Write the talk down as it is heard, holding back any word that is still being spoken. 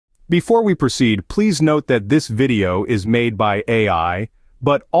Before we proceed, please note that this video is made by AI,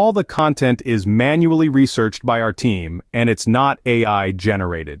 but all the content is manually researched by our team, and it's not AI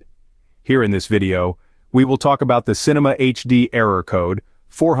generated. Here in this video, we will talk about the Cinema HD error code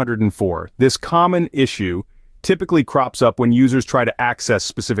 404. This common issue typically crops up when users try to access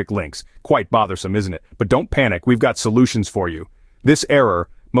specific links. Quite bothersome, isn't it? But don't panic, we've got solutions for you. This error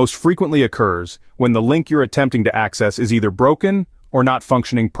most frequently occurs when the link you're attempting to access is either broken or not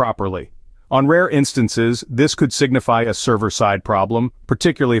functioning properly. On rare instances, this could signify a server-side problem,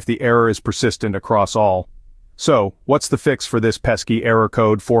 particularly if the error is persistent across all. So, what's the fix for this pesky error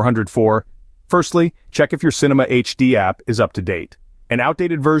code 404? Firstly, check if your Cinema HD app is up to date. An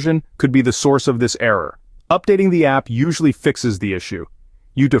outdated version could be the source of this error. Updating the app usually fixes the issue.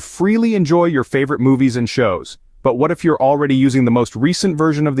 You to freely enjoy your favorite movies and shows. But what if you're already using the most recent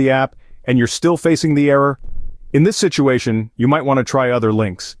version of the app and you're still facing the error? In this situation, you might want to try other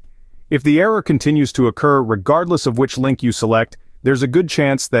links. If the error continues to occur regardless of which link you select, there's a good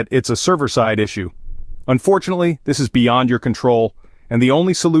chance that it's a server-side issue. Unfortunately, this is beyond your control, and the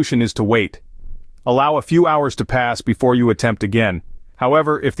only solution is to wait. Allow a few hours to pass before you attempt again.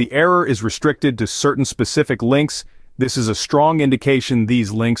 However, if the error is restricted to certain specific links, this is a strong indication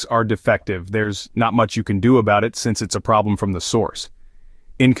these links are defective. There's not much you can do about it since it's a problem from the source.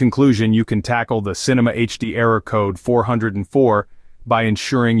 In conclusion, you can tackle the Cinema HD error code 404 by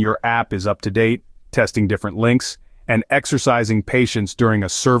ensuring your app is up to date, testing different links, and exercising patience during a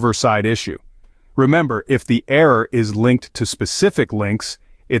server-side issue. Remember, if the error is linked to specific links,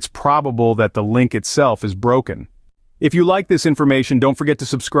 it's probable that the link itself is broken. If you like this information, don't forget to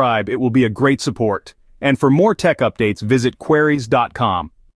subscribe. It will be a great support. And for more tech updates, visit queries.com.